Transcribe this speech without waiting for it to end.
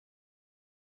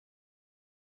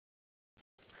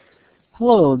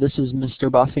Hello, this is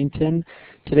Mr. Buffington.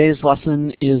 Today's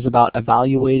lesson is about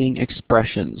evaluating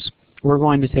expressions. We're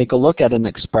going to take a look at an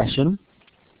expression,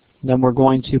 then we're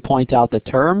going to point out the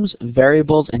terms,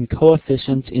 variables, and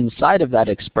coefficients inside of that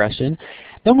expression.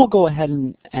 Then we'll go ahead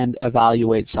and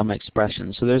evaluate some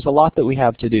expressions. So there's a lot that we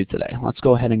have to do today. Let's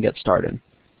go ahead and get started.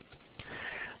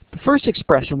 The first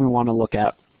expression we want to look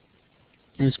at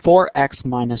is 4x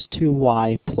minus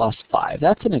 2y plus 5.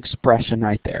 That's an expression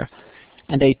right there.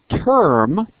 And a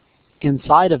term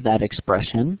inside of that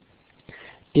expression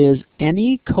is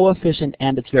any coefficient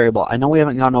and its variable. I know we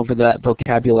haven't gone over that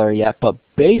vocabulary yet, but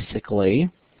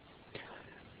basically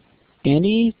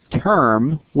any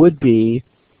term would be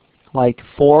like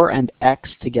 4 and x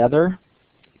together.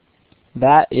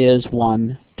 That is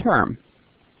one term.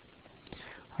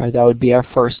 All right, that would be our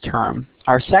first term.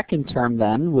 Our second term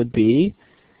then would be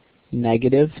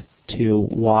negative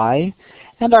 2y,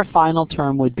 and our final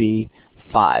term would be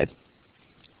 5.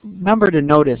 Remember to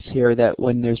notice here that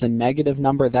when there's a negative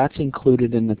number, that's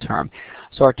included in the term.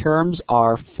 So our terms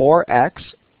are 4x,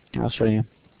 I'll show you,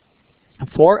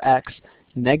 4x,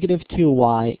 negative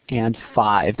 2y, and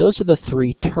 5. Those are the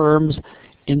three terms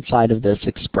inside of this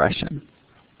expression.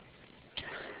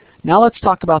 Now let's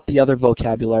talk about the other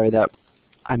vocabulary that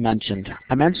I mentioned.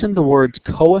 I mentioned the words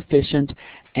coefficient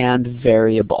and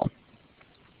variable.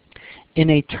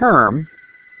 In a term,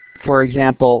 for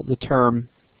example, the term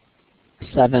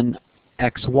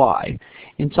 7xy.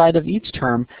 Inside of each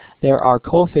term, there are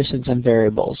coefficients and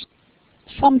variables.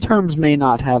 Some terms may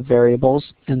not have variables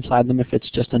inside them if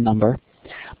it's just a number,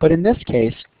 but in this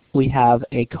case, we have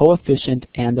a coefficient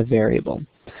and a variable.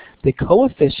 The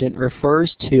coefficient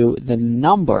refers to the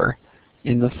number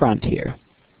in the front here.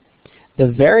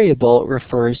 The variable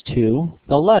refers to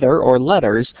the letter or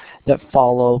letters that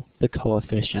follow the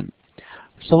coefficient.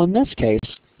 So in this case,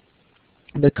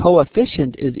 the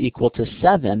coefficient is equal to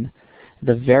 7.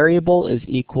 The variable is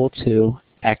equal to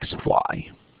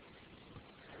xy.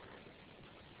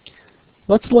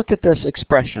 Let's look at this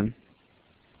expression.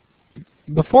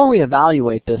 Before we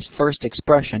evaluate this first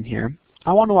expression here,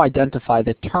 I want to identify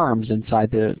the terms inside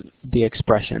the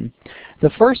expression.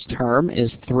 The first term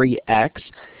is 3x.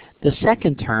 The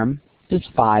second term is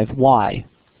 5y.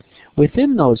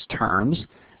 Within those terms,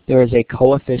 there is a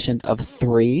coefficient of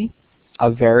 3, a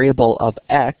variable of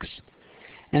x,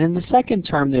 and in the second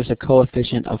term there's a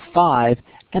coefficient of 5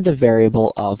 and a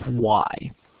variable of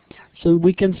y. So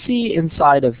we can see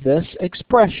inside of this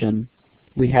expression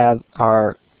we have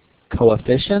our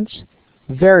coefficients,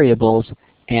 variables,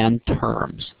 and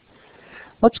terms.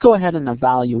 Let's go ahead and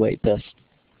evaluate this.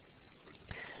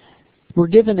 We're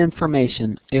given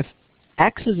information. If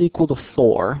x is equal to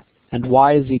 4 and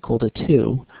y is equal to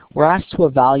 2, we're asked to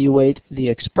evaluate the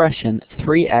expression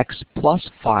 3x plus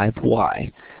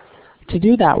 5y. To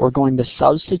do that, we're going to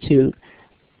substitute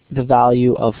the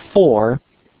value of 4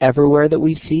 everywhere that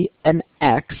we see an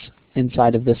x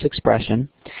inside of this expression,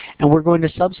 and we're going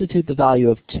to substitute the value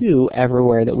of 2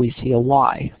 everywhere that we see a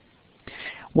y.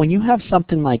 When you have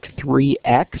something like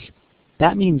 3x,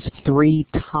 that means 3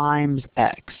 times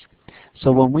x.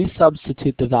 So when we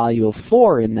substitute the value of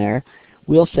 4 in there,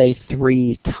 we'll say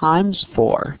 3 times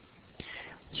 4.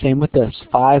 Same with this.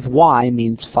 5y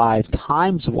means 5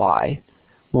 times y.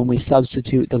 When we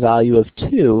substitute the value of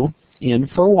 2 in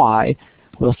for y,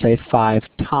 we'll say 5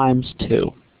 times 2.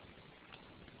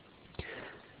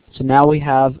 So now we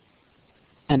have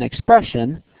an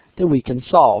expression that we can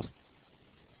solve.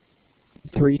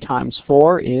 3 times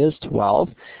 4 is 12,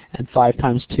 and 5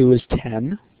 times 2 is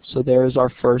 10. So there is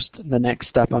the next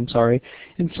step,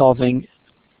 in solving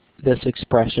this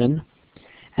expression.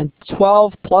 And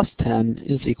 12 plus 10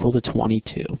 is equal to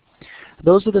 22.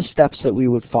 Those are the steps that we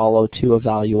would follow to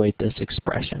evaluate this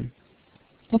expression.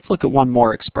 Let's look at one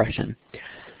more expression.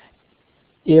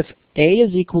 If a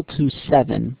is equal to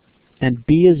 7 and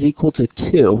b is equal to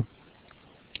 2,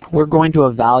 we're going to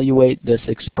evaluate this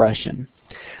expression.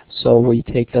 So we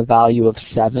take the value of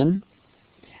 7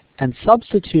 and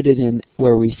substitute it in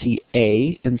where we see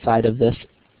a inside of this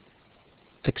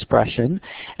expression,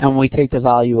 and we take the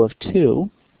value of 2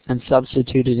 and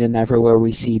substitute it in everywhere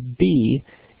we see b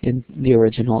in the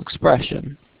original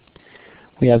expression.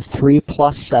 We have 3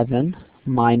 plus 7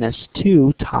 minus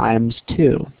 2 times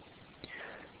 2.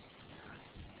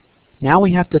 Now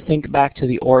we have to think back to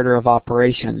the order of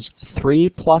operations. 3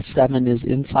 plus 7 is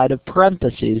inside of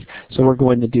parentheses, so we're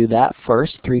going to do that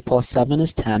first. 3 plus 7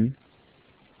 is 10.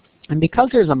 And because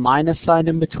there's a minus sign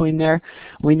in between there,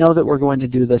 we know that we're going to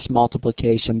do this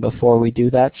multiplication before we do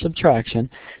that subtraction.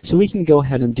 So we can go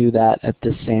ahead and do that at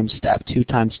this same step. 2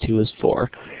 times 2 is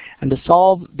 4. And to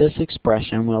solve this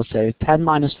expression, we'll say 10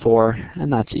 minus 4,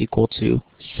 and that's equal to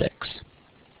 6.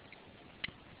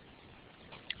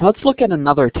 Let's look at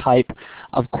another type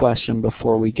of question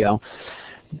before we go.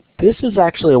 This is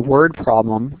actually a word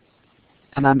problem,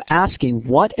 and I'm asking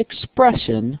what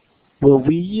expression will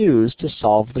we use to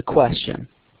solve the question.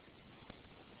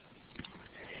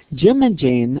 Jim and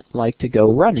Jane like to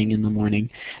go running in the morning.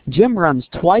 Jim runs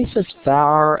twice as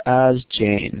far as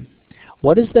Jane.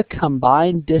 What is the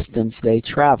combined distance they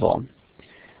travel?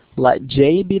 Let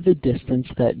J be the distance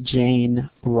that Jane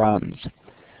runs.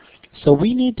 So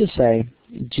we need to say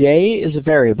J is a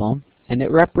variable, and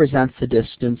it represents the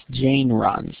distance Jane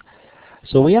runs.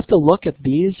 So we have to look at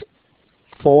these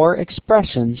 4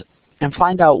 expressions and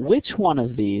find out which one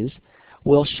of these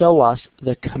will show us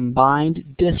the combined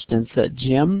distance that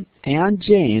Jim and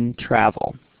Jane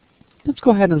travel. Let's go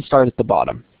ahead and start at the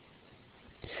bottom.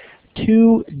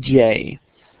 2J.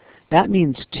 That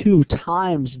means 2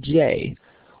 times J,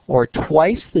 or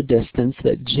twice the distance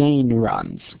that Jane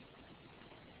runs.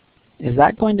 Is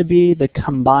that going to be the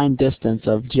combined distance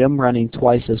of Jim running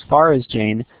twice as far as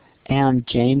Jane and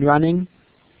Jane running?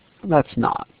 That's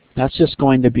not. That's just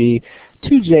going to be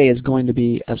 2J is going to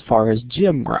be as far as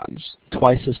Jim runs,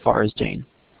 twice as far as Jane.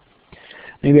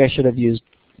 Maybe I should have used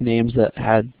names that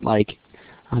had, like,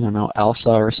 I don't know, Elsa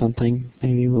or something.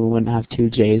 Maybe we wouldn't have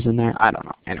 2 J's in there. I don't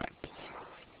know. Anyway.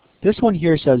 This one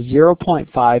here says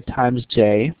 0.5 times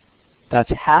J.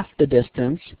 That's half the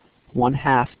distance,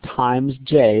 1/2 times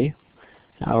J,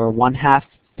 or 1/2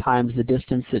 times the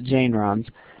distance that Jane runs,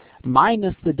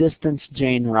 minus the distance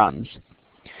Jane runs.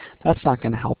 That's not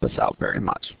going to help us out very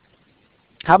much.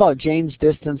 How about Jane's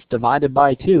distance divided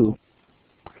by 2?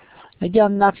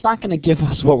 Again, that's not going to give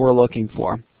us what we're looking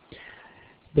for.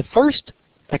 The first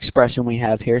expression we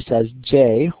have here says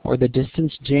J, or the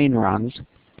distance Jane runs,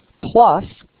 plus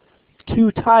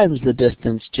 2 times the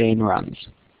distance Jane runs.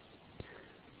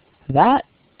 That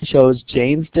shows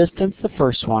Jane's distance, the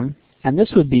first one, and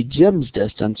this would be Jim's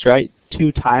distance, right?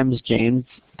 2 times Jane's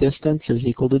distance is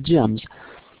equal to Jim's.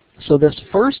 So this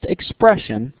first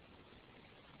expression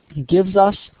gives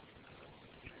us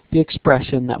the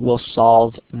expression that will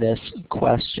solve this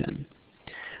question.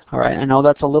 All right, I know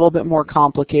that's a little bit more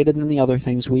complicated than the other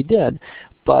things we did,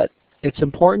 but it's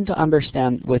important to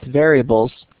understand with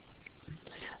variables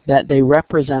that they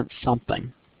represent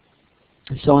something.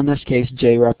 So in this case,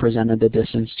 J represented the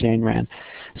distance Jane ran.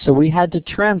 So we had to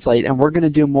translate, and we're going to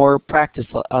do more practice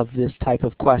of this type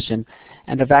of question,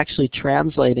 and of actually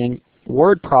translating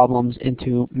word problems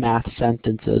into math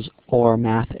sentences or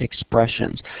math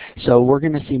expressions. So we're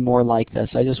going to see more like this.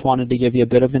 I just wanted to give you a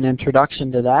bit of an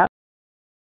introduction to that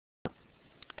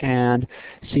and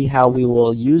see how we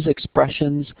will use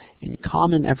expressions in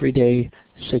common everyday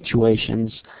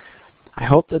situations. I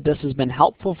hope that this has been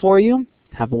helpful for you.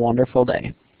 Have a wonderful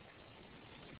day.